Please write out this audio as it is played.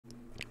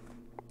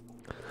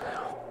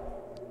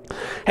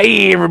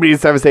Hey everybody,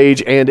 it's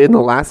Sage, and in the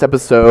last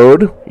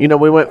episode,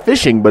 we went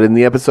fishing, but in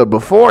the episode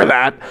before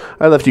that,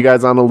 I left you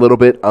guys on a little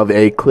bit of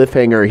a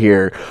cliffhanger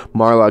here.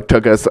 Marlock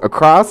took us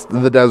across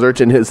the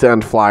desert in his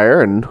sand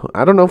flyer, and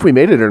I don't know if we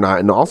made it or not,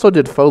 and also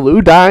did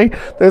Folu die?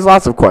 There's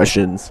lots of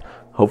questions.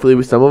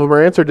 Hopefully some of them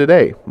are answered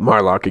today.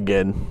 Marlock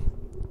again.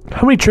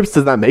 How many trips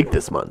does that make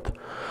this month?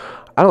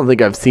 I don't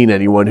think I've seen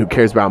anyone who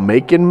cares about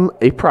making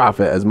a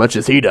profit as much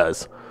as he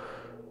does.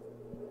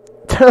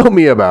 Tell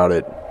me about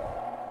it.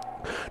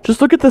 Just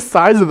look at the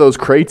size of those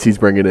crates he's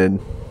bringing in.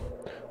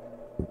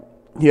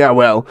 Yeah,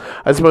 well,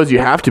 I suppose you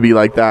have to be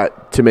like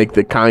that to make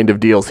the kind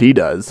of deals he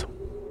does.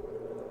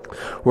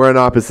 We're on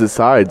opposite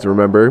sides,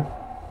 remember?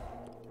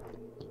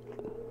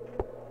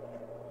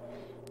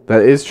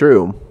 That is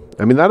true.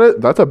 I mean,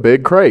 that's a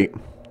big crate.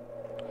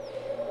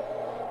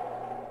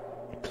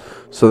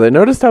 So they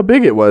noticed how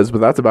big it was,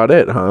 but that's about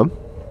it, huh?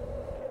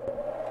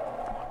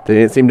 They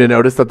didn't seem to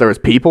notice that there was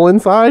people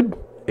inside?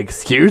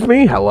 Excuse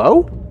me?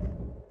 Hello?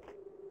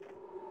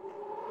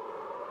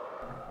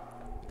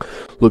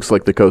 Looks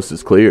like the coast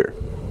is clear.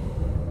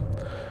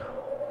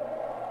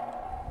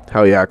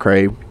 Hell yeah,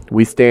 Cray.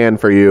 We stand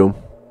for you.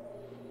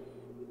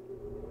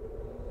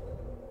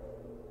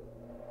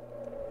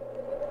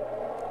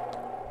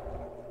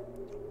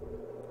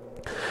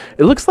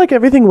 It looks like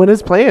everything went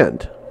as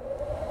planned.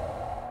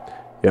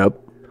 Yep.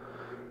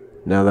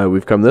 Now that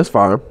we've come this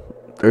far,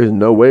 there's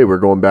no way we're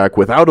going back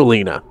without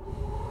Alina.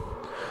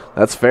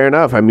 That's fair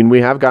enough. I mean,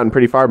 we have gotten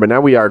pretty far, but now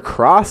we are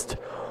crossed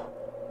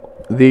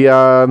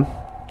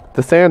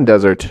the sand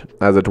desert,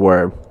 as it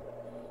were.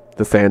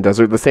 The sand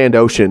desert, the sand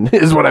ocean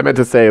is what I meant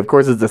to say. Of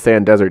course, it's the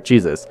sand desert.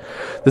 Jesus.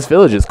 This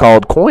village is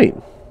called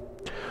Coin.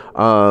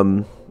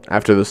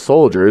 After the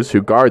soldiers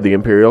who guard the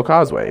Imperial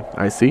Causeway.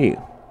 I see.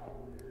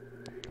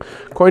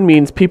 Coin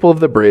means people of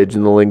the bridge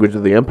in the language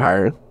of the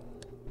Empire.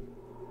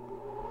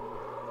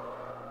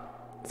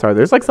 Sorry,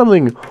 there's like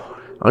something,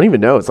 I don't even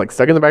know. It's like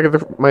stuck in the back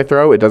of my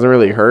throat. It doesn't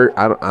really hurt.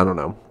 I don't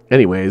know.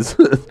 Anyways,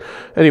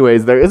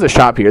 there is a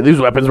shop here. These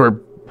weapons were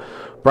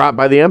brought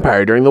by the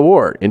Empire during the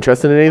war.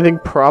 Interested in anything?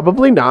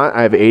 Probably not.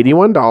 I have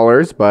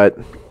 $81, but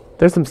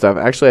there's some stuff.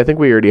 Actually, I think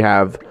we already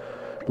have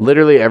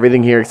literally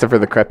everything here except for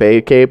the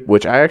crepe cape,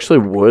 which I actually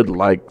would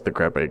like the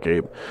crepe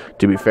cape,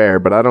 to be fair,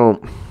 but I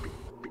don't.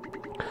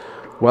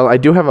 Well, I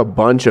do have a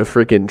bunch of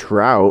freaking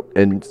trout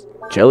and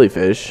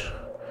jellyfish.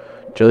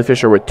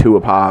 Jellyfish are worth 2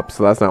 a pop,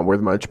 so that's not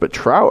worth much, but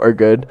trout are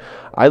good.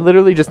 I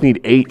literally just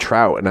need 8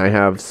 trout, and I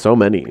have so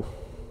many.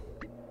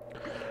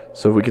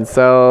 So if we can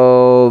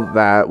sell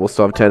that, we'll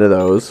still have 10 of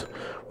those.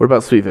 What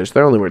about sweetfish?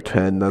 They're only worth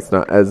 10. That's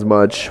not as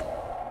much.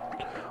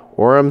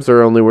 Orums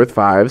are only worth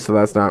 5, so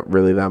that's not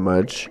really that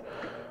much.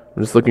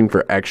 I'm just looking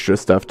for extra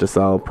stuff to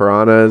sell.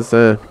 Piranhas,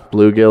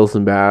 bluegills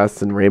and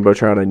bass, and rainbow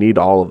trout. I need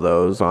all of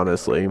those,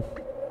 honestly.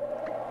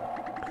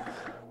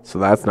 So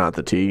that's not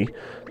the tea.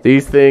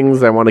 These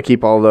things, I want to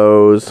keep all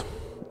those.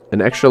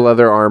 An extra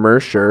leather armor,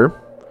 sure.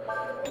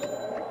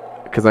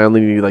 Because I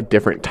only need like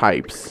different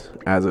types,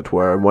 as it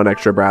were. 1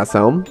 extra brass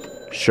helm,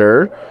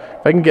 sure.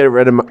 If I can get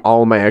rid of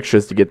all of my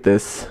extras to get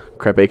this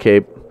crepe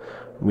cape,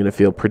 I'm going to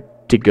feel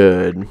pretty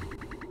good.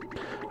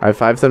 I have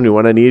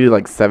 571. I needed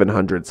like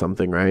 700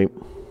 something, right?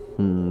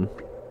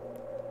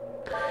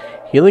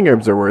 Healing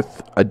herbs are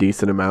worth a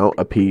decent amount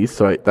a piece,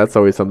 so that's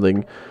always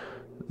something.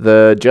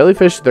 The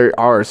jellyfish, there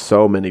are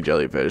so many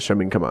jellyfish. I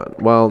mean, come on.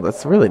 Well,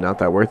 that's really not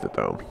that worth it,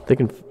 though. They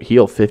can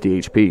heal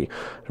 50 HP.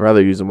 I'd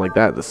rather use them like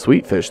that. The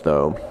sweet fish,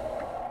 though.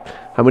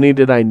 How many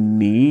did I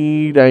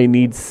need? I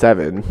need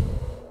 7.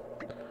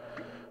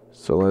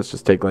 So let's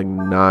just take like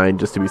 9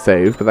 just to be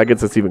safe. But that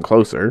gets us even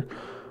closer.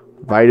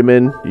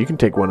 Vitamin, you can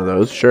take one of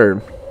those,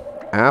 sure.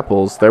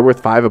 Apples, they're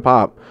worth 5 a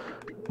pop.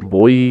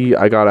 Boy,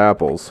 I got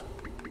apples.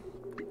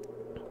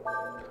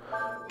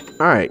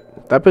 Alright,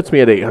 that puts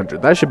me at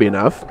 800. That should be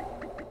enough.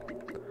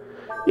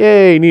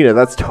 Yay, Nina,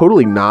 that's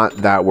totally not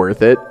that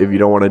worth it if you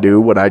don't want to do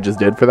what I just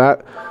did for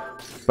that.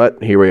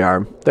 But here we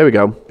are. There we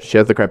go. She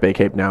has the crepe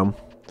cape now.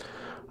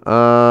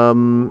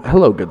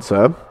 Hello, good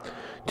sir.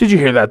 Did you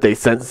hear that they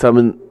sent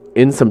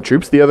some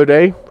troops the other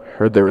day?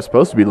 Heard they were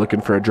supposed to be looking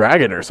for a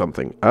dragon or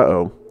something.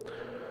 Uh-oh.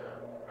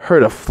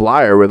 Heard a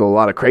flyer with a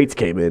lot of crates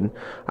came in.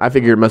 I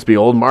figure it must be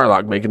old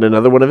Marlock making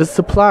another one of his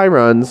supply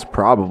runs.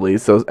 Probably.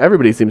 So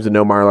everybody seems to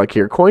know Marlock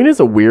here. Coin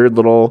is a weird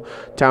little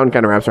town,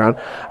 kind of wraps around.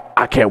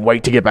 I can't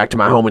wait to get back to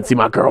my home and see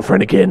my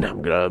girlfriend again.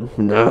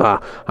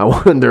 I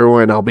wonder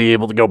when I'll be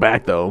able to go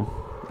back, though.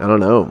 I don't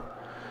know.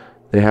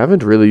 They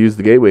haven't really used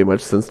the gateway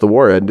much since the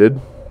war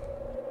ended.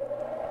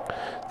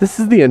 This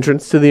is the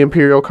entrance to the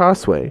Imperial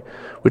Causeway,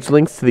 which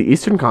links to the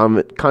eastern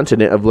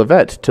continent of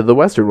Levette to the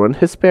western one,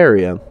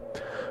 Hesperia.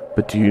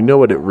 But do you know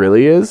what it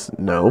really is?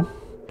 No.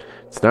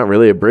 It's not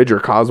really a bridge or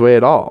causeway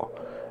at all.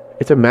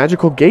 It's a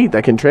magical gate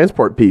that can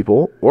transport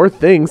people or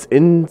things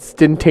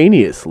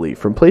instantaneously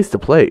from place to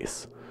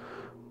place.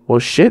 Well,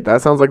 shit,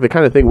 that sounds like the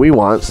kind of thing we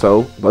want,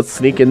 so let's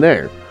sneak in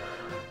there.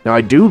 Now, I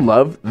do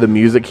love the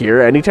music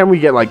here. Anytime we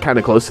get, like, kind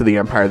of close to the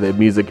Empire, the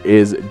music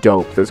is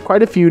dope. There's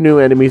quite a few new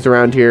enemies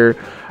around here,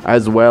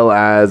 as well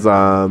as,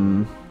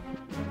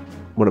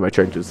 what am I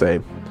trying to say?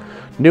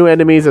 new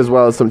enemies as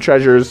well as some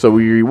treasures, so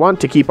we want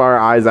to keep our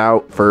eyes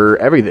out for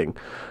everything.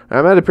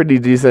 I'm at a pretty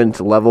decent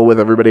level with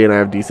everybody, and I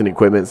have decent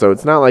equipment, so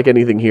it's not like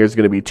anything here is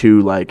going to be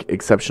too, like,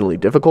 exceptionally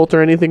difficult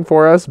or anything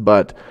for us,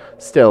 but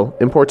still,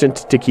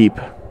 important to keep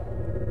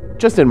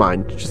just in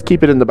mind. Just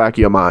keep it in the back of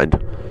your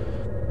mind,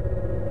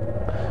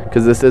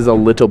 because this is a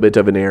little bit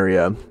of an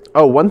area.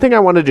 Oh, one thing I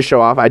wanted to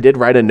show off, I did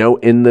write a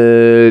note in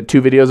the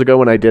 2 videos ago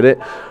when I did it,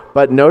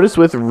 but notice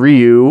with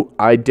Ryu,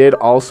 I did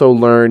also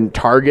learn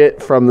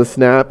target from the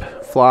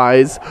snap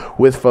flies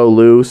with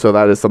Folu, so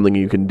that is something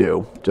you can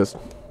do. Just,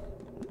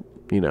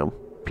 you know,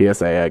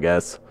 PSA, I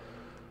guess.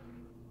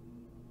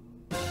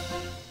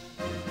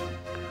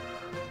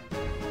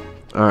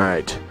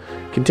 Alright,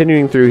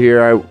 continuing through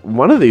here,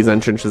 one of these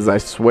entrances I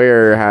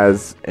swear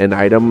has an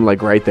item,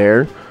 like, right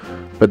there,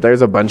 but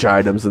there's a bunch of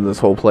items in this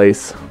whole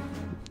place.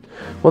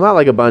 Well, not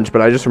like a bunch,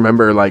 but I just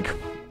remember, like,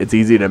 it's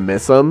easy to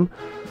miss them.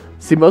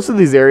 See, most of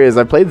these areas,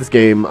 I played this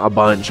game a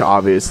bunch,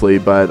 obviously,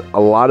 but a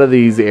lot of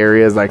these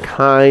areas I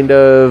kind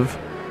of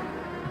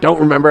don't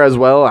remember as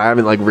well. I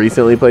haven't, like,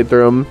 recently played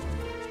through them,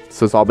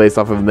 so it's all based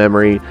off of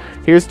memory.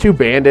 Here's 2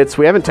 bandits.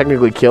 We haven't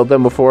technically killed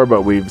them before,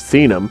 but we've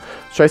seen them.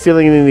 Try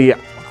stealing the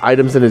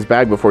items in his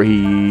bag before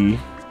he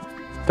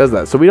does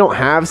that. So we don't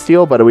have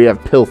steal, but we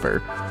have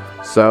pilfer.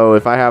 So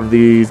if I have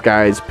these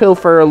guys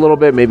pilfer a little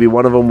bit, maybe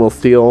one of them will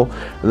steal,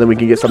 and then we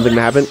can get something to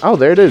happen. Oh,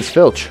 there it is,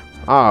 filch.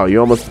 Oh, you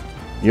almost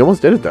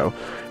did it, though.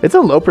 It's a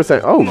low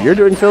percent. Oh, you're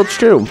doing filch,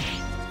 too.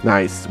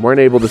 Nice. Weren't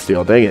able to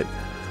steal. Dang it.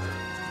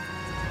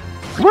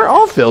 We're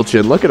all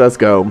filching. Look at us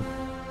go.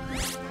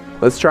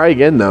 Let's try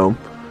again, though.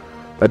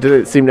 That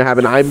didn't seem to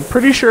happen. I'm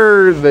pretty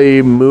sure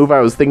the move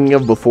I was thinking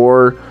of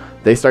before,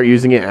 they start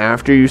using it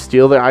after you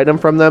steal the item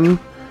from them.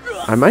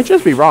 I might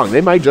just be wrong.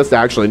 They might just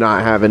actually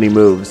not have any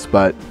moves,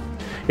 but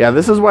yeah,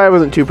 this is why I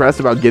wasn't too pressed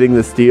about getting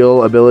the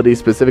steal ability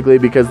specifically,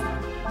 because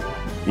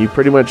you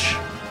pretty much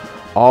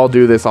all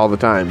do this all the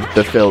time.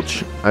 The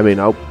filch. I mean,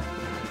 oh,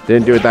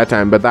 didn't do it that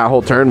time, but that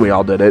whole turn we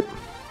all did it.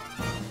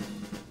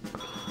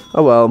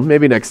 Oh well,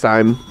 maybe next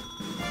time.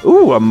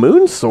 Ooh, a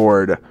moon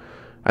sword.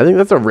 I think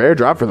that's a rare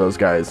drop for those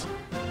guys.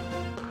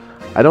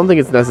 I don't think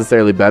it's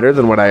necessarily better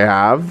than what I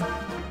have,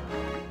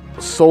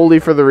 solely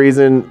for the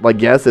reason,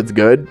 like, yes, it's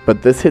good,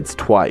 but this hits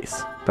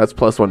twice. That's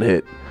 +1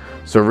 hit.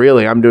 So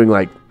really, I'm doing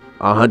like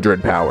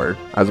 100 power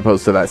as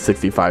opposed to that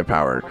 65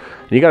 power.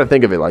 And you got to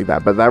think of it like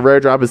that. But that rare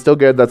drop is still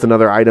good. That's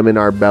another item in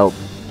our belt.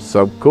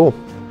 So cool.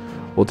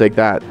 We'll take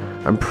that.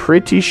 I'm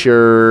pretty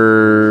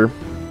sure...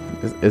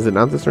 Is it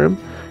not this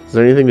room? Is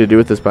there anything to do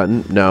with this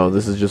button? No,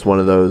 this is just one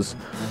of those.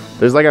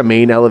 There's like a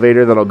main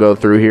elevator that'll go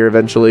through here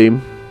eventually.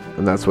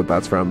 And that's what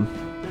that's from.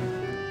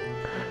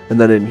 And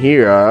then in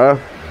here...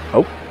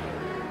 oh.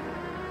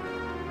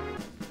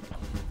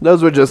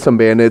 Those were just some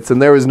bandits.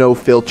 And there was no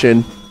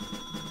filching.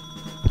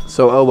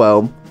 So, oh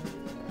well.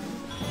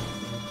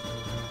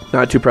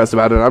 Not too pressed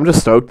about it. I'm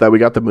just stoked that we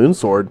got the moon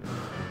sword.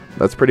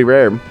 That's pretty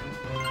rare.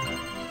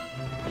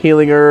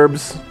 Healing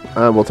herbs.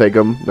 We'll take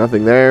them.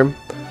 Nothing there.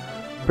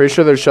 Pretty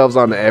sure there's shelves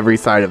on every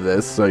side of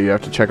this, so you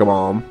have to check them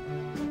all.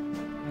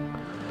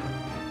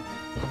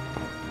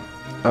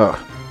 Ugh.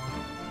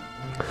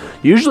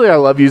 Usually I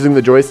love using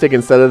the joystick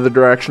instead of the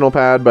directional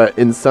pad, but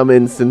in some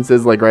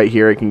instances, like right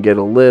here, it can get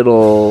a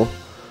little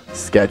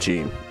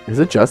sketchy. Is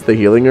it just the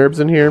healing herbs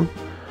in here?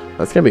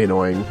 That's gonna be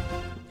annoying.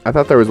 I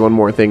thought there was one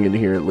more thing in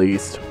here at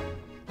least.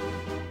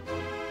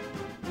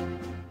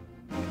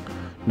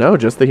 No,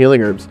 just the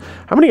healing herbs.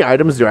 How many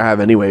items do I have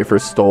anyway for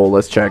stole?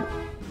 Let's check.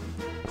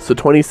 So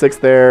 26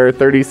 there,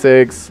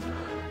 36,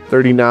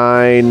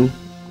 39,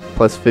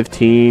 plus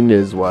 15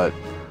 is what?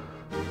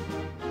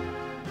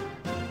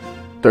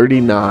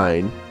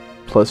 39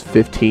 plus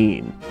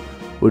 15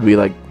 would be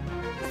like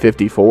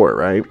 54,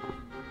 right?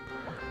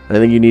 I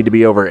think you need to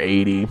be over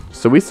 80.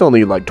 So we still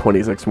need like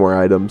 26 more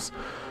items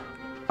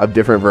of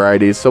different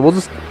varieties. So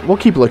we'll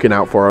keep looking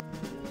out for them.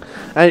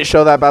 I didn't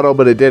show that battle,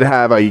 but it did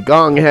have a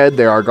gong head.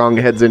 There are gong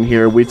heads in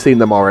here. We've seen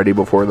them already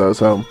before though,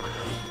 so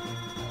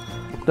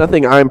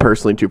nothing I'm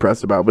personally too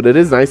pressed about, but it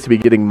is nice to be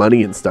getting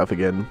money and stuff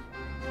again.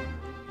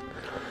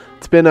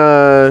 It's been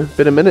a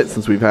minute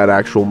since we've had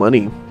actual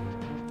money.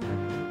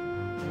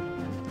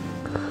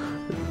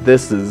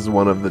 This is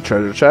one of the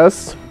treasure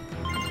chests.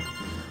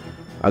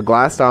 A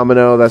glass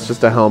domino, that's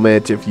just a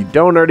helmet. If you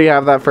don't already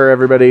have that for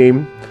everybody,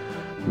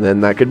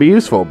 then that could be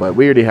useful, but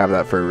we already have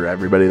that for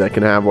everybody that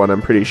can have one,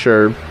 I'm pretty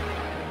sure.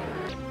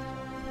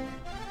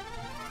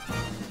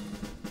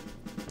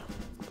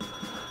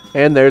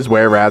 And there's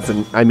were-rats,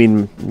 and I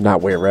mean,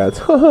 not were-rats.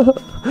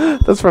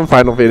 That's from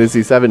Final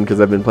Fantasy VII,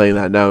 because I've been playing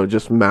that now,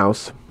 just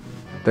mouse.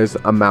 There's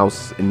a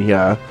mouse in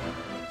here,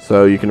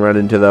 so you can run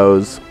into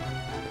those.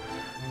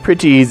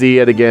 Pretty easy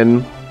yet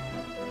again.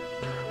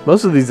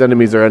 Most of these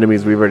enemies are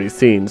enemies we've already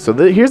seen. So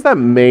here's that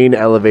main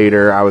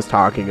elevator I was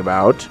talking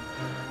about.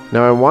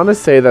 Now I want to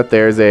say that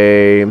there's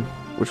a...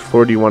 Which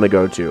floor do you want to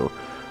go to?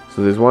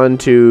 So there's 1,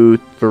 2,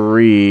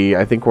 3.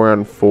 I think we're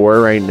on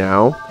 4 right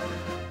now.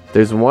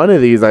 There's one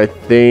of these, I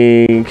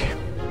think...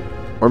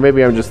 Or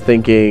maybe I'm just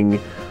thinking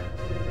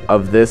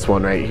of this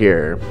one right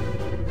here.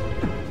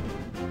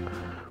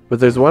 But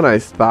there's one I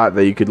thought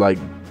that you could, like,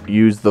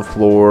 use the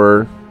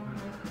floor.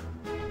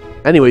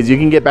 Anyways, you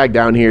can get back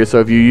down here, so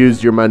if you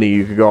used your money,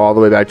 you could go all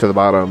the way back to the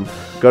bottom.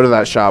 Go to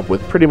that shop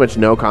with pretty much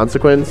no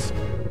consequence.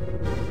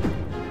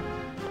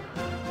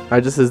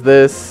 This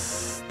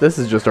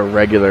is just a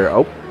regular,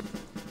 oh.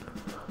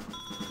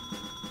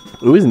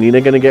 Ooh, is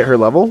Nina gonna get her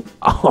level?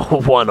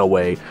 Oh, one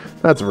away.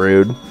 That's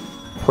rude.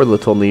 Poor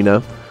little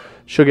Nina.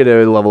 She'll get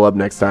a level up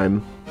next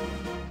time.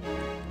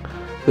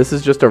 This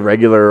is just a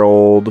regular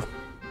old...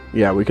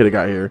 Yeah, we could have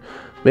got here.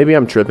 Maybe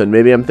I'm tripping.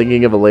 Maybe I'm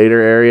thinking of a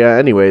later area.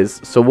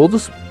 Anyways, so we'll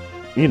just,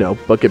 you know,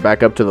 book it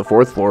back up to the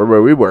 4th floor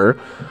where we were.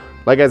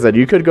 Like I said,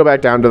 you could go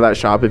back down to that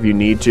shop if you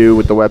need to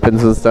with the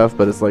weapons and stuff,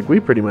 but it's like we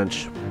pretty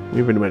much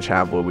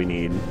have what we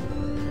need.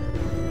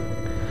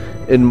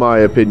 In my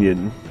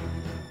opinion.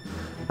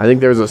 I think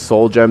there's a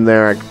soul gem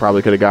there I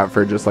probably could have got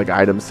for just like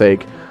item's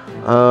sake.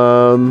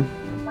 I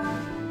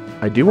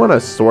do want to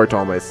sort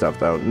all my stuff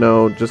though.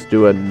 No, just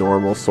do a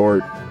normal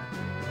sort.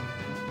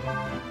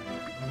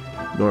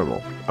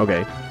 Normal.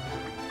 Okay.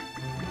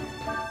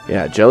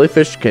 Yeah,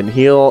 jellyfish can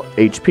heal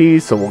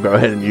HP, so we'll go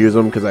ahead and use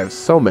them because I have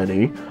so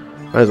many.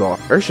 Might as well.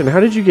 Urshan, how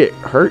did you get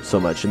hurt so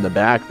much in the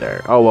back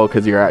there? Oh, well,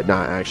 because you're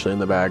not actually in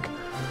the back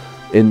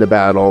in the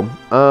battle.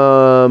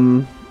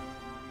 Other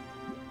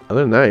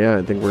than that, yeah,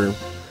 I think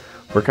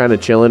we're kind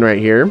of chilling right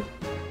here.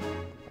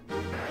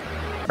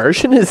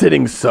 Urshan is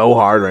hitting so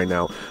hard right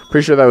now.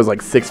 Pretty sure that was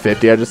like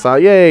 650. I just saw,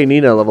 yay,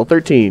 Nina, level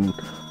 13.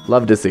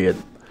 Love to see it.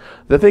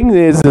 The thing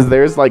is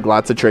there's like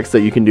lots of tricks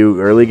that you can do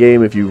early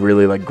game if you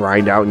really like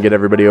grind out and get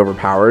everybody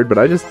overpowered, but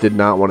I just did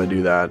not want to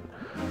do that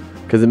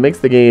because it makes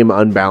the game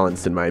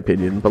unbalanced in my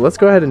opinion. But let's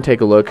go ahead and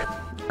take a look.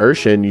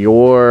 Urshan,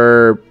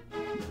 you're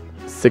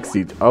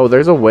 60. Oh,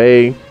 there's a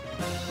way.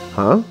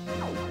 Huh?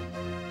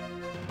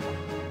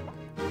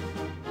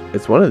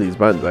 It's one of these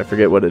buttons. I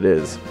forget what it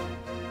is.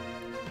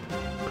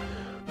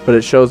 But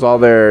it shows all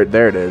their...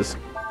 There it is.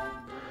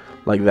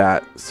 Like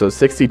that. So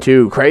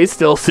 62. Cray's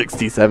still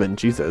 67.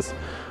 Jesus.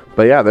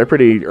 But yeah, they're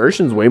pretty...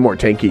 Urshan's way more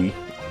tanky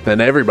than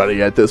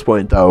everybody at this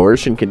point, though.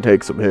 Urshan can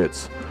take some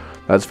hits.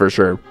 That's for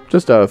sure.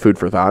 Just food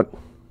for thought.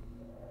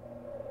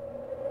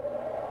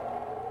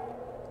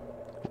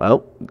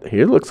 Well,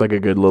 here looks like a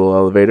good little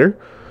elevator.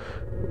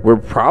 We're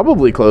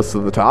probably close to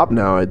the top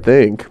now, I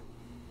think.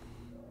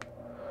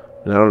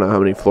 And I don't know how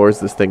many floors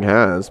this thing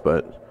has,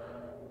 but...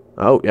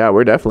 Oh, yeah,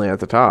 we're definitely at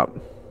the top.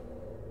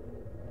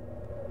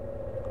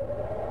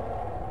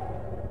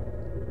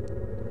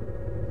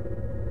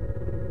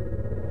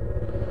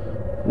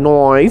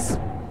 Nice.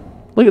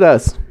 Look at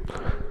us.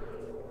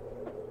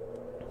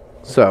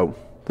 So,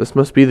 this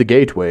must be the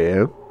gateway,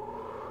 eh?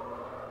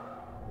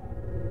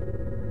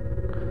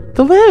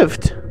 The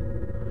lift!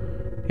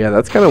 Yeah,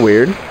 that's kind of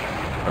weird.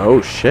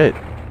 Oh, shit.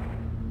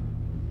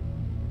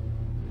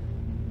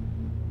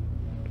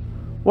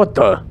 What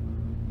the?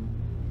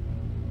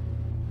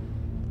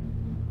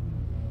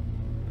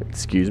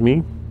 Excuse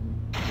me?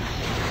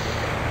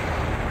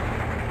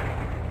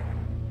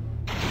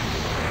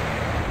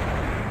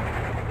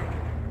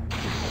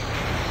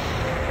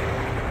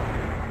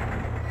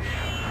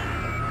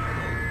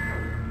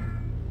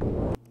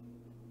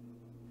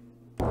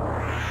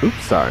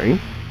 Oops, sorry.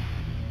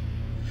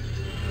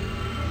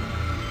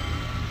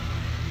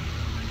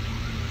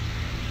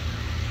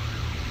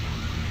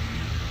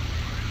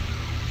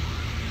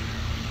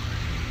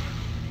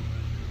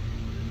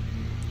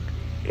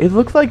 It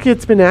looks like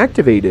it's been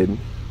activated.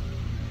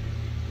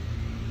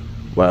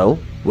 Well,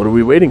 what are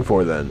we waiting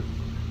for then?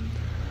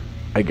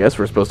 I guess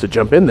we're supposed to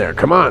jump in there.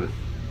 Come on.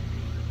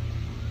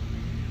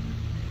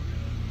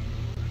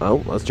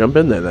 Well, let's jump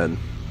in there then.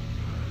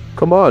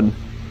 Come on.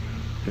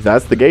 If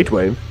that's the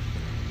gateway,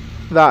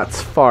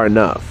 that's far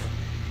enough.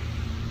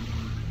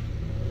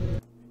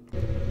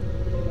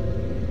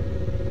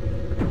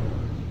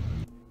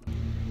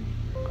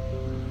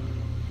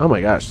 Oh my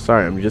gosh,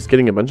 sorry, I'm just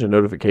getting a bunch of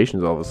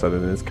notifications all of a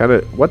sudden. It's kind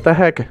of, what the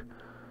heck?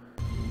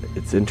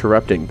 It's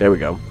interrupting. There we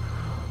go.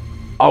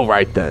 All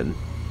right then.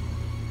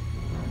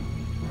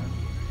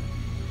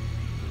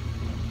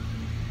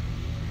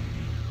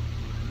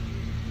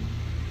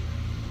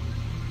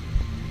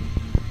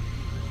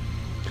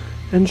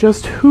 And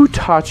just who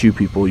taught you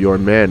people your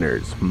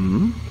manners,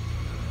 hmm?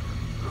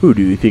 Who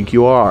do you think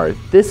you are?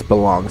 This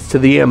belongs to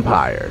the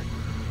Empire.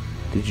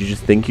 Did you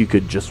just think you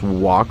could just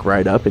walk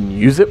right up and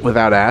use it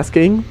without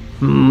asking?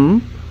 Hmm?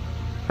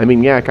 I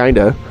mean, yeah,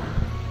 kinda.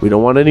 We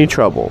don't want any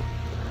trouble.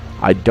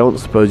 I don't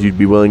suppose you'd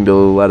be willing to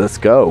let us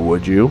go,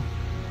 would you?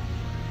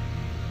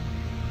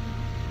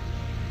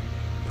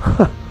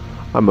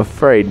 I'm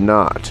afraid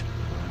not.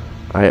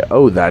 I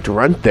owe that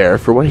runt there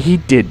for what he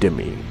did to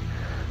me.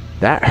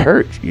 That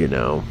hurt, you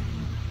know.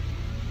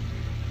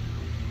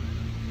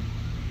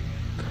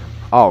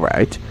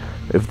 Alright,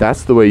 if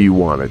that's the way you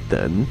want it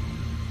then.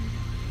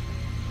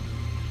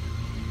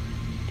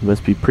 You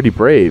must be pretty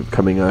brave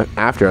coming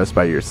after us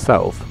by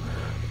yourself.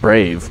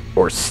 Brave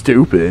or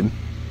stupid.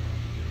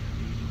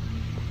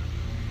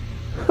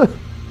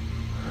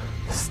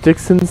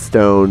 Sticks and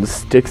stones,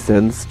 sticks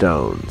and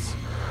stones.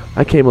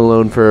 I came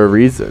alone for a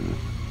reason.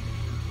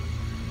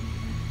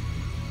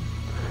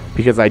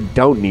 because I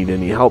don't need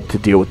any help to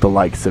deal with the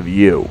likes of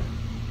you.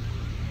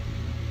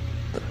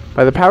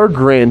 By the power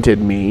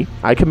granted me,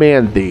 I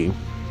command thee.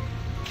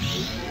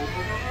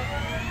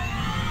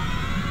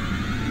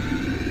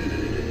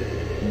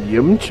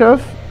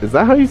 Yumchuff? Is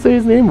that how you say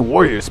his name?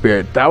 Warrior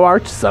spirit, thou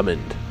art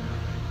summoned.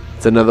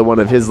 It's another one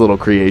of his little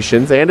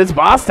creations, and it's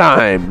boss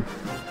time!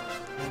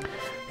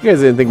 You guys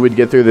didn't think we'd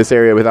get through this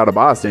area without a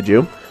boss, did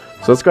you?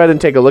 So let's go ahead and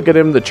take a look at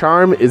him. The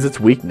charm is its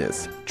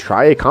weakness.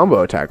 Try a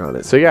combo attack on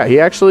it. So yeah, he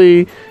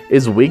actually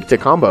is weak to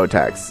combo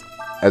attacks,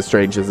 as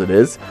strange as it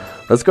is.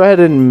 Let's go ahead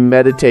and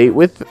meditate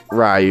with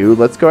Ryu.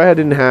 Let's go ahead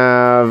and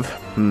have...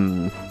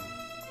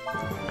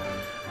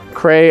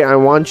 Cray, I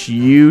want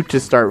you to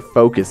start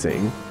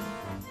focusing.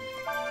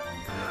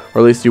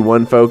 Or at least do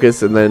one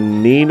focus, and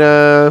then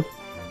Nina...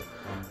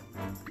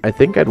 I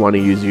think I'd want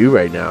to use you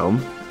right now.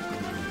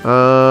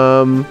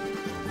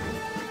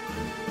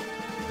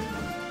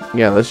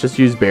 Yeah, let's just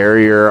use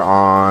barrier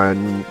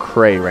on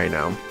Cray right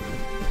now.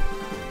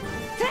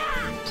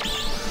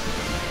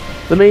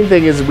 The main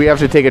thing is we have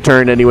to take a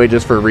turn anyway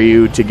just for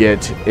Ryu to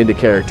get into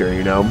character,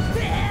 you know?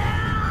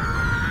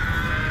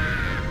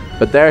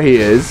 But there he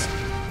is.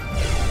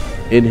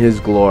 In his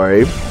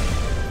glory.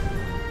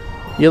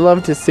 You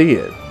love to see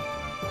it.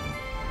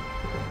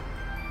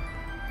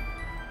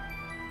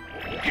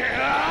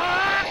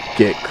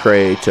 Get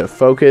Cray to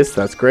focus.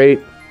 That's great.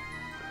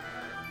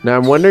 Now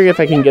I'm wondering if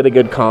I can get a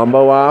good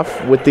combo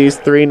off with these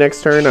three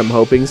next turn. I'm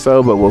hoping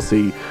so, but we'll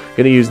see.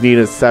 Gonna use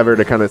Nina's Sever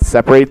to kind of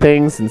separate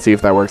things and see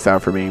if that works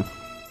out for me.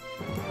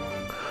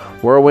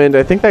 Whirlwind,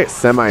 I think that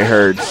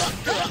semi-hurts.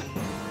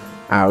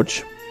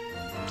 Ouch.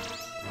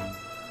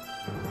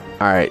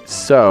 Alright,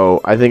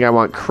 so I think I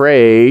want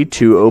Cray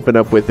to open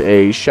up with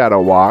a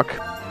Shadow Walk.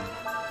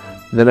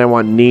 Then I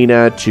want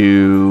Nina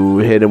to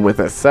hit him with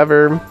a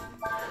Sever.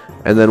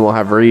 And then we'll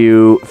have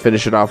Ryu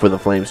finish it off with a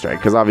Flame Strike.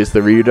 Because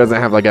obviously Ryu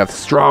doesn't have like a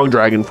strong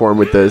dragon form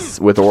with this,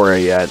 with Aura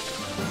yet.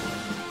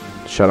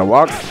 Shadow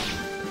Walk.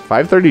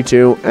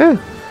 532.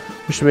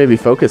 We should maybe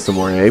focus some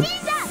more, eh?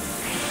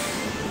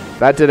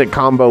 That didn't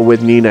combo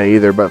with Nina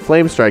either, but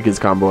Flame Strike is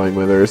comboing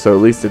with her, so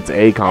at least it's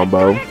a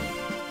combo.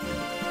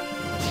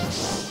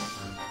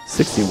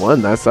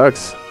 61, that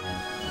sucks.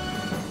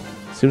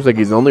 Seems like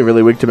he's only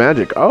really weak to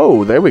magic.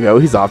 Oh, there we go.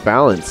 He's off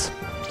balance.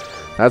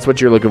 That's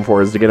what you're looking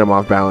for, is to get him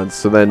off balance.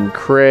 So then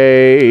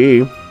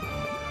Cray,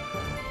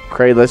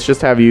 let's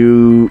just have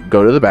you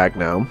go to the back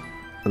now.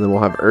 And then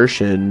we'll have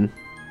Urshin.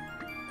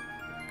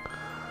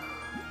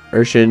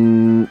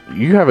 Urshin,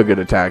 you have a good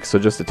attack, so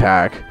just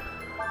attack.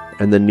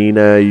 And then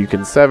Nina, you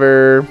can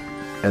Sever.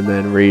 And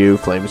then Ryu,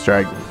 Flame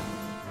Strike.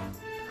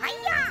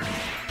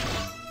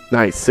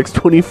 Nice,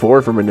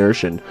 624 from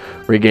Urshin.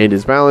 Regained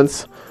his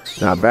balance.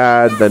 Not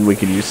bad. Then we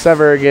can use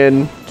Sever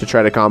again to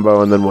try to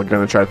combo, and then we're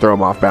going to try to throw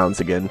him off balance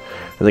again.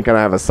 And then kind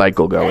of have a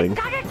cycle going.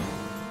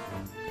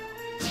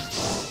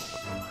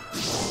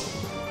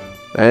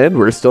 And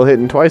we're still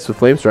hitting twice with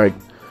Flame Strike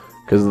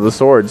because of the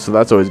sword, so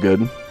that's always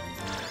good.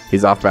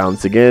 He's off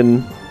balance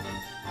again.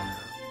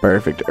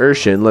 Perfect.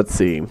 Urshin, let's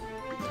see.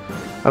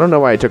 I don't know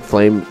why I took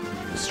Flame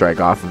Strike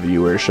off of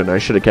you, Urshin. I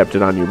should have kept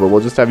it on you, but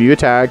we'll just have you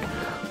attack.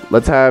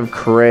 Let's have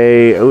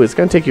Cray. Oh, it's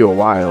going to take you a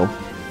while.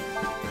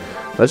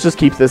 Let's just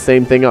keep this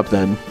same thing up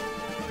then.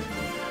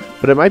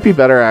 But it might be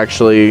better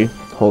actually.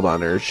 Hold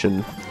on,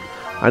 Urshin.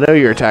 I know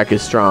your attack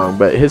is strong,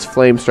 but his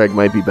Flame Strike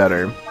might be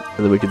better. And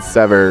then we could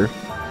Sever.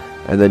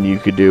 And then you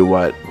could do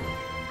what?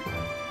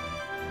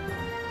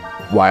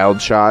 Wild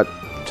Shot.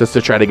 Just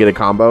to try to get a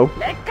combo.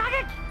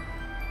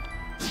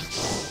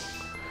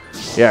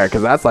 Yeah,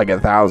 because that's like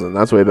 1,000.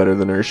 That's way better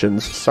than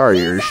Urshin's. Sorry,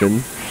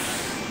 Urshin.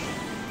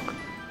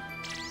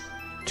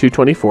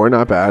 224,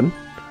 not bad.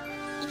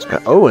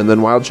 Oh, and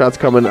then Wild Shot's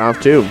coming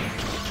off too.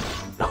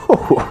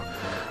 Oh,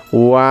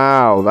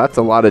 wow, that's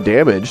a lot of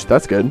damage.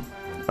 That's good.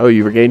 Oh,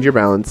 you regained your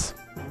balance.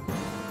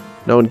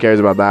 No one cares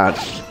about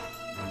that.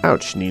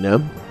 Ouch,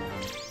 Nina.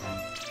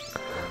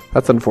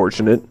 That's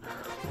unfortunate.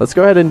 Let's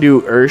go ahead and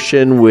do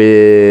Urshin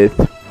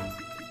with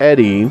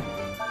Eddie.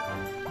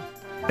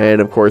 And,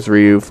 of course,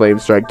 Ryu, Flame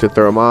Strike to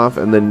throw him off.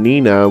 And then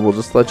Nina, we'll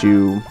just let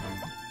you...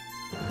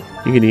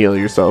 You can heal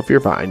yourself. You're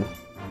fine.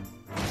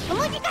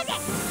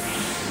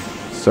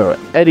 So,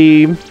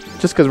 Eddie,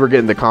 just because we're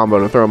getting the combo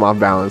to throw him off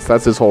balance,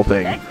 that's his whole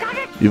thing.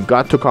 You've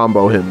got to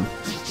combo him.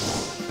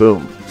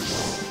 Boom.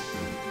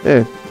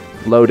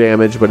 Low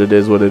damage, but it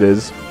is what it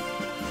is.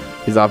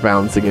 He's off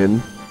balance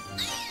again.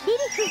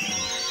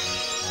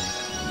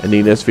 And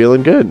Nina's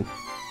feeling good.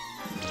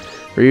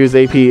 Ryu's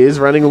AP is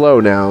running low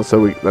now,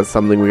 so that's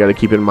something we got to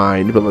keep in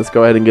mind. But let's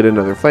go ahead and get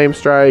another Flame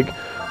Strike.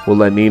 We'll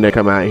let Nina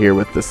come out here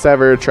with the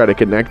Sever, try to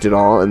connect it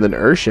all. And then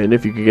Urshin,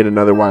 if you could get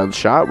another Wild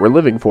Shot, we're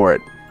living for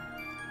it.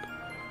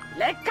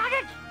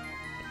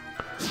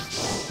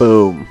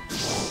 Boom.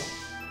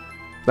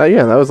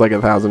 Yeah, that was like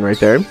 1,000 right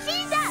there.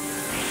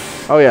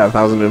 Oh yeah,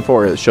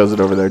 1,004. It shows it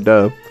over there.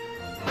 Duh.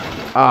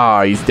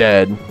 Ah, he's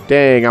dead.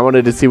 Dang, I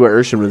wanted to see what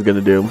Urshin was going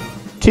to do.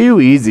 Too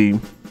easy.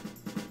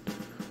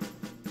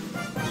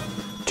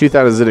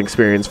 2,000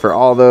 experience for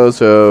all those.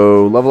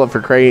 So level up for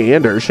Cray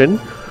and Urshin.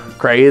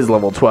 Cray is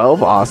level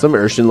 12. Awesome.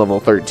 Urshin level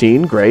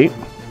 13. Great.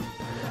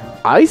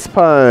 Ice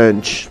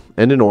Punch.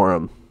 And an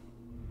Aurum.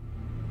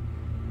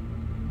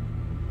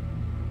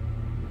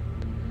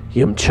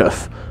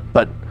 Yum-chuff.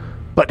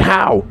 But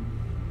how?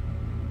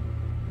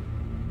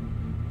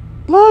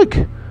 Look!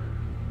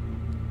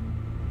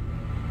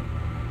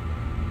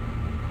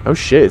 Oh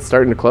shit, it's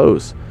starting to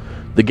close.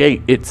 The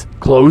gate, it's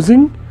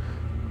closing?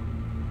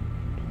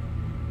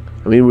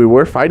 I mean, we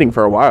were fighting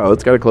for a while.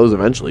 It's got to close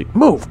eventually.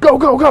 Move! Go,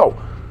 go, go!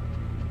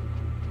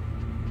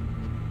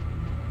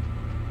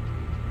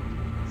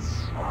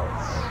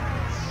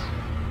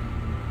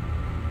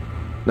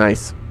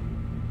 Nice.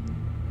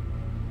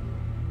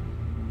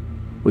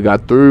 We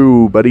got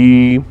through,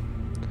 buddy.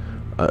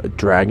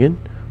 Dragon?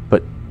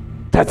 But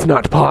that's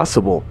not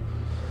possible.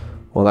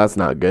 Well, that's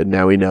not good.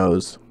 Now he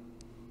knows.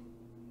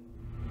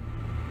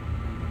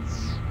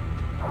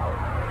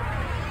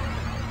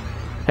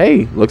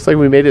 Hey, looks like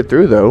we made it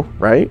through, though,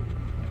 right?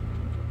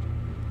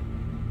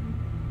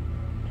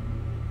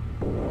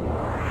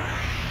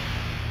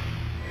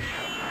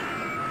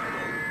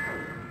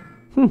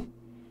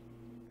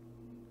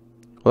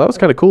 Well, that was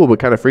kind of cool, but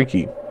kind of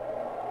freaky.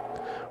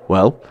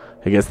 Well,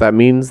 I guess that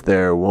means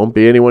there won't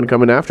be anyone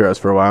coming after us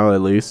for a while,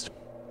 at least.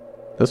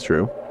 That's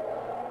true.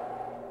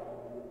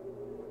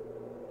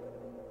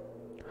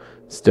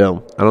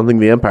 Still, I don't think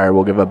the Empire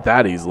will give up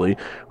that easily.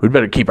 We'd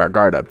better keep our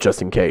guard up,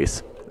 just in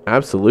case.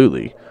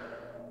 Absolutely.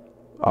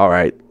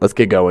 Alright, let's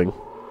get going.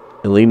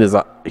 Eileen is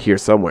here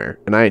somewhere,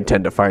 and I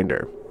intend to find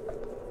her.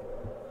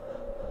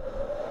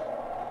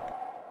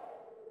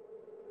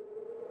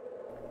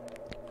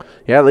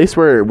 Yeah, at least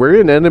we're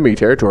in enemy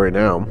territory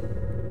now.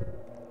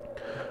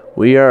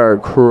 We are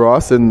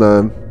crossing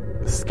the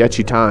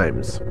sketchy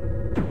times.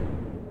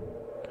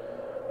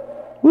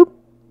 Whoop.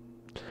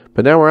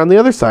 But now we're on the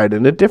other side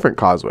in a different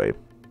causeway.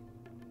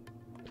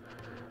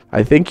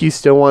 I think you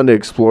still want to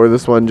explore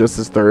this one just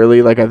as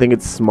thoroughly. Like, I think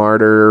it's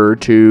smarter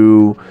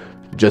to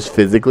just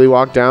physically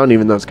walk down,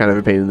 even though it's kind of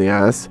a pain in the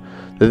ass.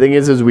 The thing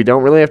is we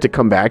don't really have to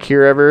come back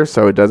here ever,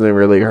 so it doesn't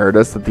really hurt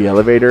us that the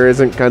elevator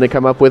isn't going to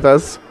come up with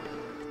us.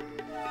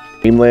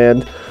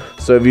 Mainland.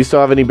 So if you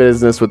still have any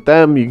business with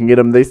them, you can get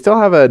them. They still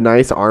have a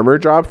nice armor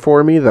drop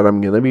for me that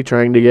I'm going to be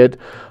trying to get,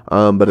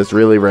 but it's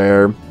really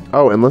rare.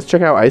 Oh, and let's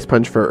check out Ice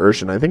Punch for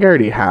Urshin. I think I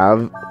already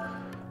have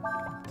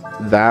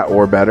that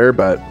or better,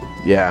 but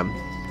yeah.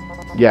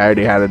 Yeah, I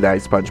already had an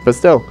Ice Punch, but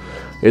still,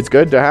 it's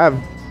good to have.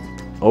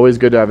 Always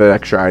good to have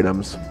extra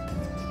items.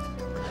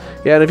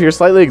 Yeah, and if you're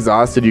slightly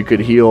exhausted, you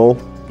could heal,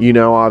 you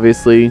know,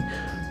 obviously.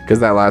 Because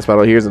that last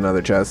battle, here's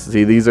another chest.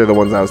 See, these are the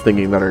ones I was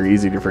thinking that are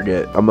easy to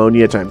forget.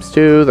 Ammonia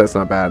 ×2, that's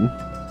not bad.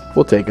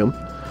 We'll take them.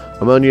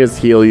 Ammonia's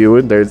heal you,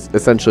 and there's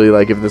essentially,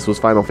 like, if this was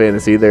Final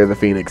Fantasy, they're the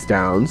Phoenix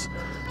Downs.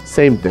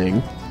 Same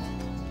thing.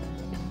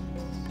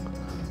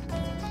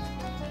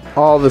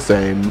 All the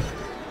same.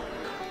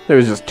 There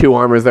was just 2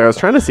 armors there. I was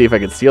trying to see if I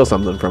could steal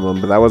something from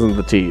them, but that wasn't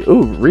the T.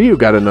 Ooh, Ryu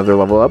got another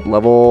level up.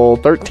 Level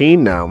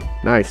 13 now.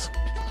 Nice.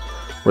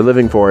 We're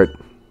living for it.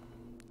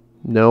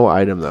 No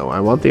item, though. I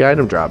want the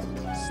item drop.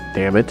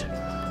 Damn it.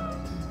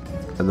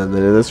 And then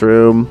in this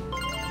room,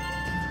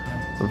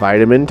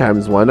 vitamin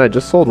 ×1. I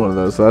just sold one of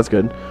those, so that's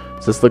good.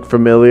 Does this look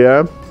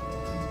familiar?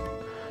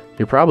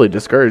 You're probably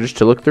discouraged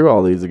to look through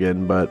all these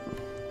again, but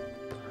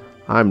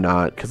I'm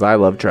not, because I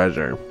love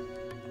treasure.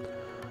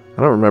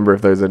 I don't remember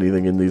if there's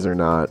anything in these or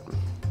not.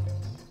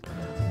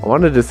 I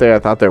wanted to say I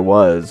thought there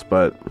was,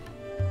 but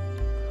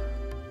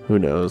who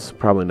knows?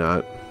 Probably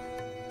not.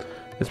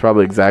 It's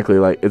probably exactly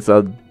like, it's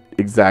a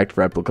exact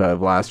replica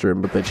of last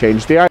room, but they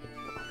changed the item.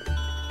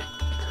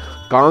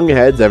 Gong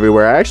heads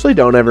everywhere. I actually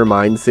don't ever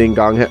mind seeing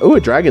gong head. Oh, a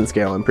dragon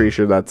scale. I'm pretty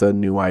sure that's a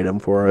new item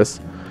for us.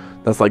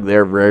 That's like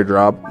their rare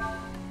drop.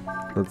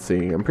 Let's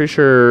see. I'm pretty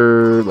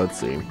sure. Let's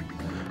see.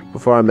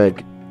 Before I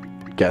make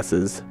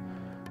guesses.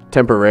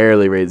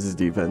 Temporarily raises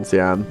defense.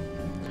 Yeah.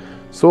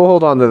 So we'll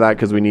hold on to that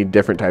because we need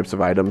different types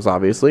of items,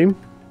 obviously.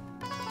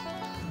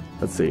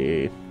 Let's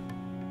see.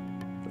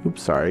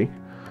 Oops, sorry.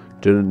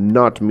 Did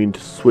not mean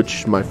to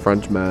switch my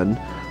front man.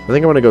 I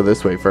think I want to go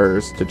this way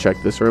first to check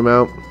this room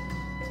out.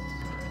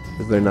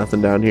 Is there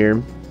nothing down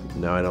here?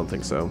 No, I don't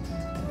think so.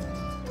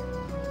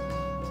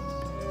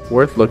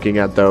 Worth looking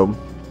at, though.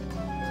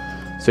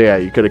 So yeah,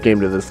 you could have came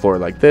to this floor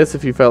like this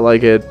if you felt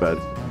like it, but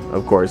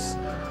of course,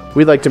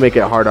 we like to make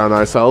it hard on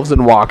ourselves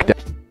and walk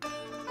down.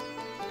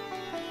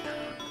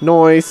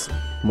 Noise.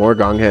 More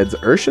gong heads.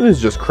 Urshin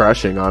is just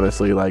crushing,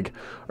 honestly. Like,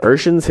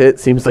 Urshin's hit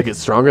seems like it's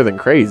stronger than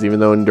Cray's, even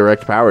though in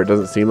direct power it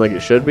doesn't seem like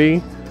it should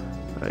be.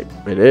 Like,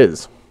 it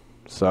is.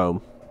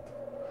 So,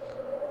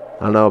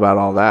 I don't know about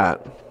all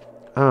that.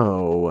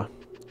 Oh.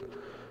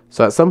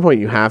 So at some point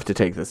you have to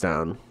take this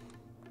down.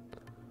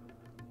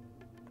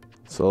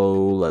 So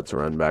let's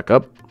run back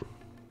up.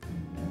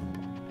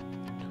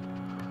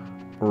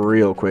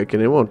 Real quick,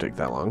 and it won't take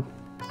that long.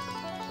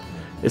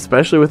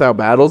 Especially without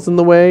battles in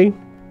the way.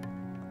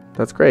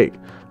 That's great.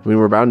 I mean,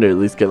 we're bound to at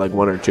least get like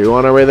 1 or 2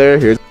 on our way there.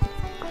 Here's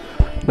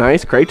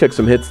nice. Cray took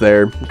some hits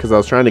there because I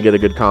was trying to get a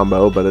good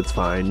combo, but it's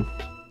fine.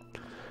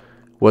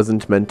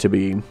 Wasn't meant to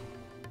be.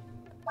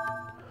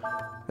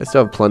 I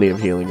still have plenty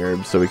of healing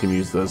herbs, so we can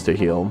use those to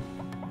heal.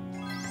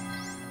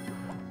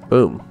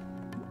 Boom.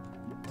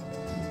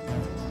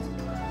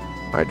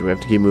 Alright, do we have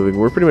to keep moving?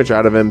 We're pretty much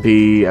out of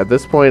MP. At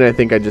this point, I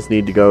think I just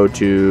need to go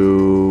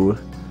to...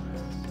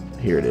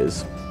 Here it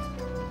is.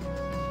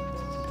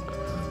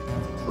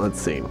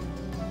 Let's see.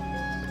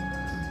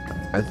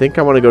 I think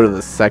I want to go to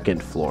the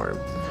second floor.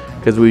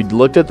 Because we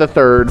looked at the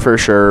third for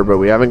sure, but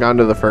we haven't gone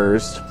to the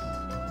first.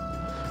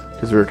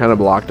 Because we were kind of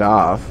blocked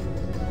off.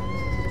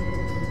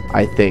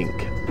 I think.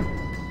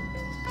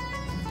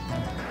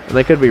 And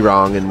I could be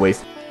wrong and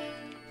waste...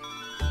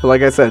 But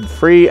like I said,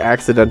 free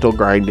accidental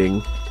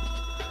grinding.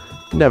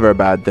 Never a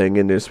bad thing,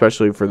 and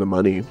especially for the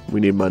money. We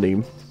need money.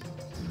 And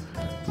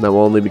that will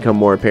only become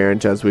more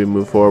apparent as we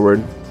move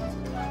forward.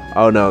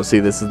 Oh no, see,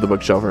 this is the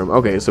bookshelf room.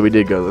 Okay, so we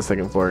did go to the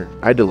second floor.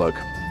 I had to look.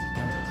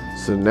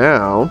 So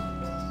now,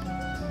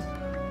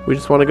 we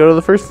just want to go to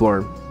the first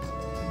floor.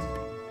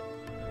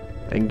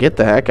 And get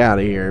the heck out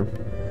of here.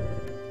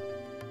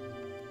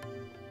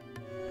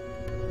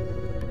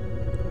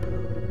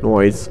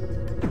 Noise.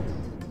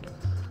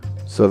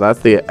 So that's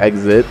the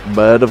exit,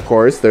 but of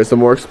course there's some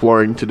more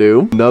exploring to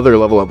do. Another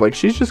level up. Like,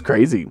 she's just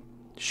crazy.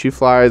 She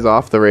flies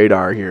off the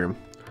radar here.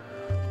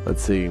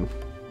 Let's see.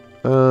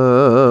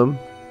 Oh,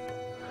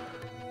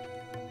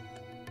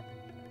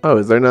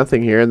 is there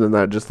nothing here? And then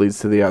that just leads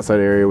to the outside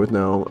area with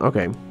no...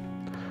 Okay.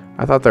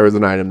 I thought there was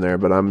an item there,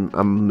 but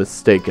I'm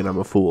mistaken. I'm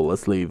a fool.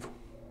 Let's leave.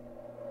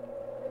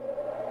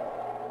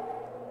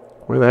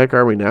 Where the heck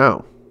are we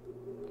now?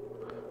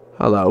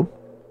 Hello?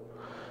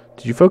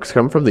 Did you folks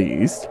come from the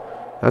east?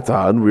 That's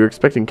odd. We were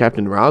expecting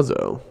Captain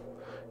Razzo.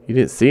 You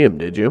didn't see him,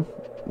 did you?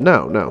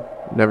 No.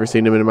 Never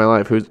seen him in my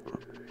life. Who's...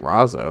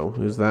 Razzo?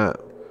 Who's that?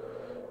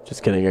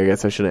 Just kidding. I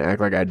guess I shouldn't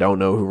act like I don't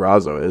know who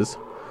Razzo is.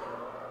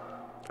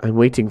 I'm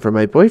waiting for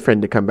my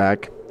boyfriend to come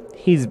back.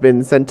 He's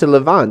been sent to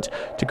Levant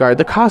to guard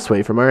the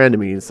causeway from our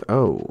enemies.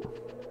 Oh.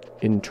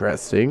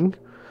 Interesting.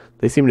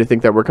 They seem to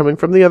think that we're coming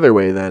from the other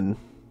way, then.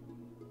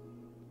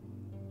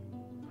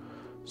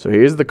 So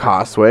here's the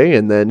causeway,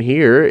 and then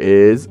here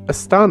is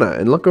Astana.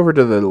 And look over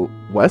to the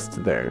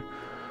west there.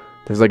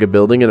 There's like a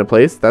building and a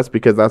place. That's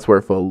because that's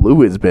where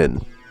Falu has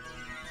been.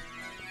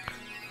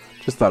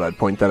 Just thought I'd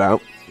point that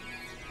out.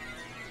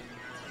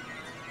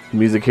 The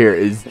music here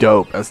is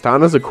dope.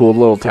 Astana's a cool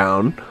little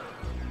town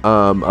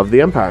of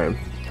the Empire.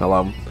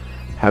 Hello.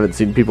 Haven't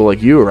seen people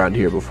like you around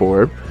here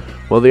before.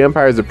 Well, the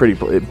Empire is a pretty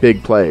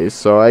big place,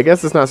 so I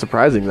guess it's not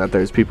surprising that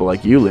there's people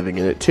like you living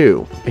in it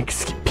too.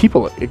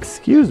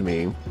 Excuse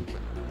me.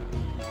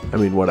 I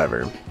mean,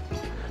 whatever.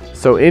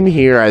 So in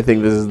here, I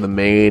think this is the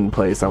main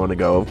place I want to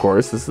go, of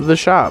course. This is the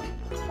shop.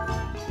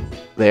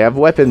 They have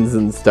weapons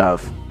and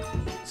stuff.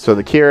 So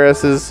the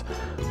Cuirass is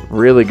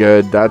really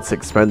good. That's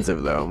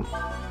expensive, though.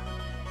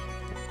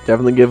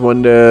 Definitely give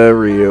one to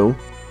Ryu.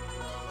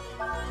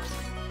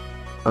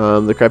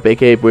 The crepe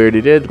cape we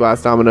already did.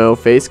 Glass domino.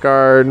 Face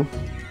guard.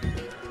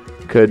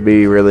 Could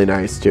be really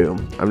nice, too.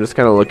 I'm just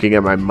kind of looking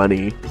at my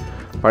money.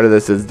 Part of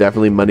this is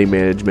definitely money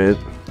management.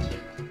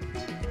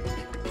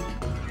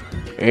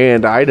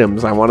 And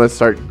items. I want to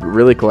start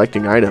really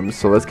collecting items.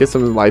 So let's get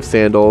some life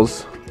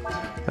sandals.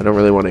 I don't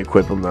really want to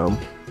equip them though.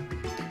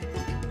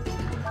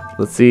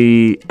 Let's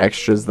see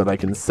extras that I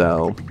can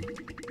sell.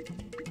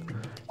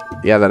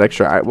 Yeah, that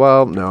extra.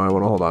 Well, no, I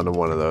want to hold on to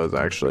one of those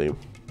actually.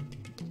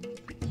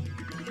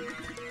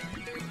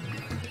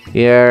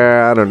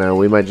 Yeah, I don't know.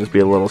 We might just be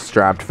a little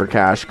strapped for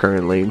cash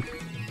currently.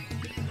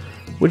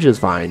 Which is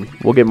fine.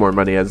 We'll get more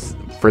money as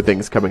for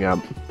things coming up.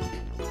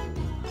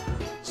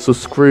 So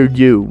screw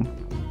you.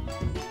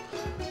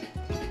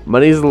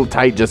 Money's a little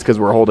tight just because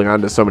we're holding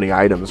on to so many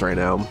items right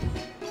now.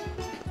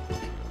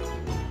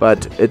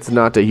 But it's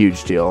not a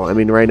huge deal. I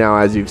mean, right now,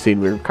 as you've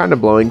seen, we're kind of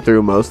blowing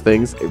through most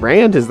things.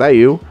 Rand, is that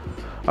you?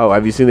 Oh,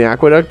 have you seen the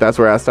aqueduct? That's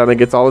where Astana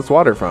gets all its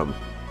water from.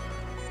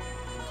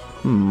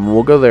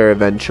 We'll go there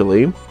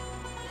eventually. And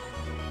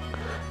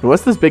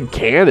what's this big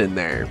cannon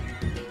there?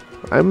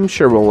 I'm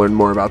sure we'll learn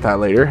more about that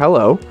later.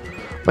 Hello.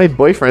 My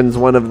boyfriend's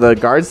one of the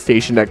guards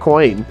stationed at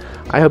Coin.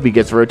 I hope he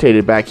gets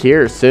rotated back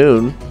here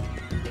soon.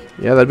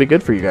 Yeah, that'd be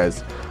good for you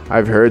guys.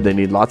 I've heard they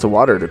need lots of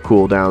water to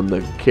cool down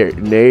the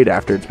grenade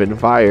after it's been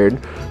fired.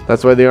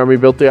 That's why the army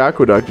built the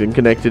aqueduct and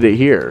connected it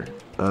here.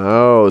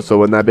 Oh, so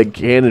when that big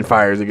cannon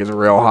fires, it gets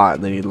real hot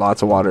and they need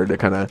lots of water to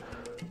kind of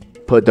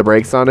put the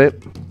brakes on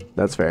it.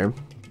 That's fair.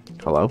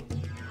 Hello?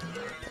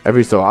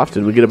 Every so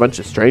often, we get a bunch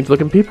of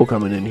strange-looking people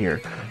coming in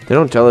here. They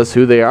don't tell us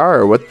who they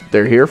are or what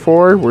they're here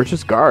for. We're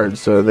just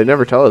guards, so they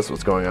never tell us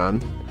what's going on.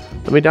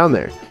 Let me down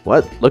there.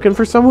 What? Looking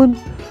for someone?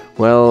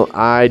 Well,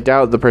 I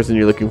doubt the person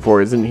you're looking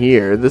for isn't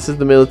here. This is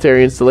the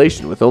military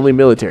installation with only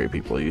military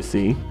people, you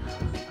see.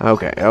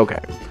 Okay.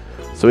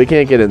 So we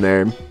can't get in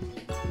there.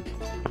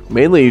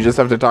 Mainly, you just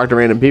have to talk to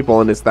random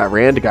people, and it's that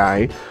Rand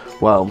guy.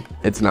 Well,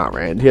 it's not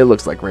Rand. He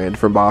looks like Rand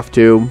from BoF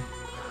 2.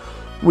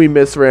 We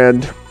miss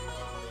Rand.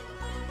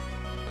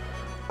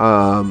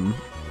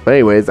 But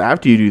anyways,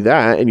 after you do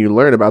that, and you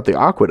learn about the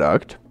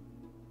aqueduct,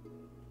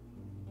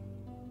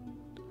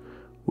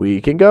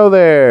 we can go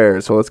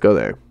there. So let's go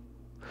there.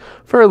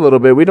 For a little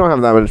bit. We don't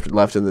have that much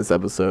left in this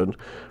episode.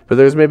 But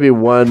there's maybe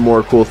one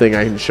more cool thing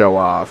I can show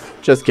off.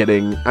 Just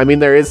kidding. I mean,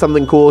 there is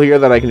something cool here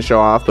that I can show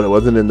off, but it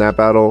wasn't in that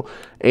battle.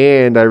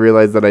 And I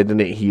realized that I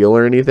didn't heal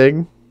or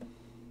anything,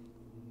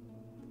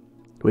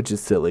 which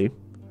is silly.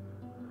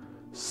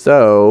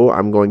 So,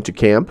 I'm going to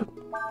camp.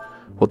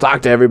 We'll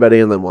talk to everybody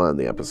and then we'll end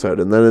the episode.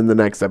 And then in the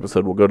next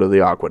episode, we'll go to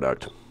the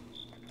aqueduct.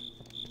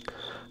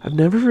 I've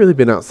never really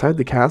been outside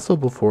the castle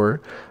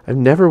before. I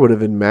never would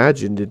have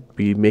imagined it'd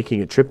be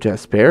making a trip to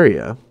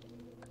Asperia.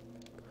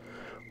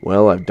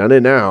 Well, I've done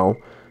it now.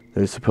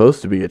 There's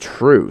supposed to be a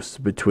truce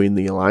between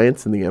the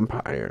Alliance and the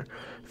Empire.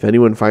 If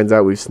anyone finds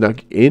out we've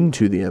snuck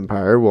into the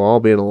Empire, we'll all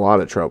be in a lot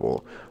of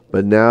trouble.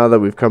 But now that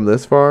we've come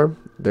this far,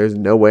 there's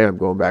no way I'm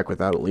going back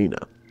without Alina.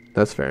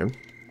 That's fair.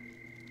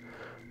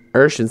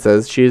 Urshan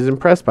says she is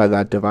impressed by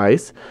that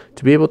device.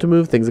 To be able to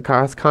move things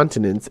across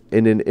continents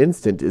in an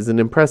instant is an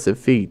impressive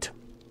feat.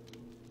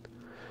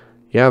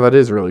 Yeah, that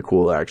is really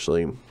cool,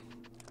 actually.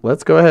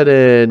 Let's go ahead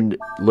and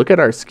look at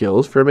our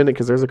skills for a minute,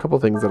 because there's a couple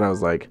things that I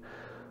was like,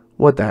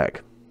 what the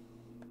heck?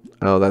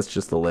 Oh, that's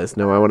just the list.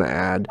 No, I want to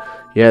add.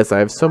 Yes, I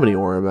have so many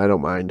Orem, I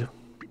don't mind.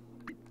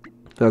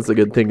 That's a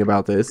good thing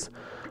about this.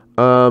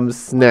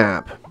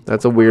 Snap.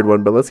 That's a weird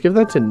one, but let's give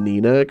that to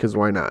Nina, because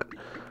why not?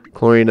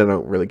 Chlorine, I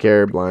don't really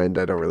care. Blind,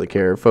 I don't really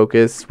care.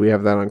 Focus, we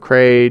have that on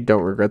Cray.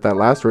 Don't regret that.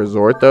 Last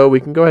Resort, though, we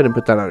can go ahead and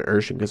put that on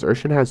Urshan, because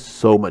Urshan has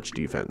so much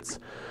defense.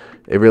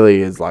 It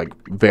really is, like,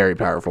 very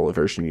powerful if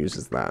Urshan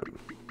uses that.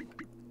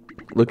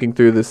 Looking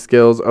through the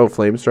skills. Oh,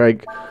 Flame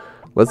Strike.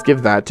 Let's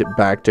give that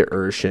back to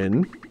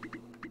Urshan.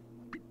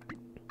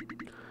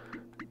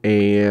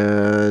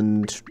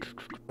 And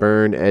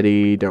Burn,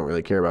 Eddy. Don't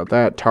really care about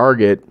that.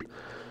 Target.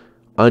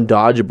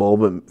 Undodgeable,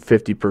 but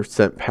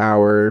 50%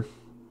 power.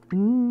 I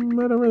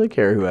don't really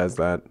care who has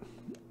that.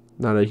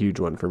 Not a huge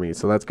one for me,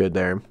 so that's good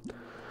there.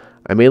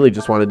 I mainly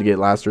just wanted to get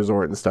Last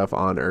Resort and stuff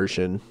on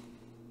Urshan.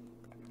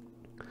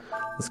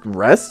 Let's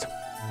rest.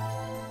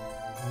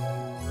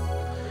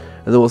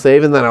 And then we'll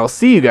save, and then I'll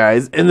see you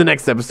guys in the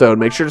next episode.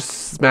 Make sure to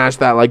smash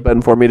that like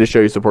button for me to show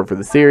your support for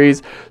the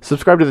series.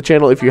 Subscribe to the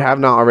channel if you have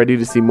not already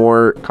to see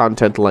more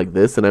content like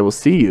this, and I will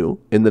see you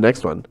in the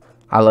next one.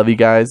 I love you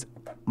guys.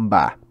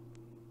 Bye.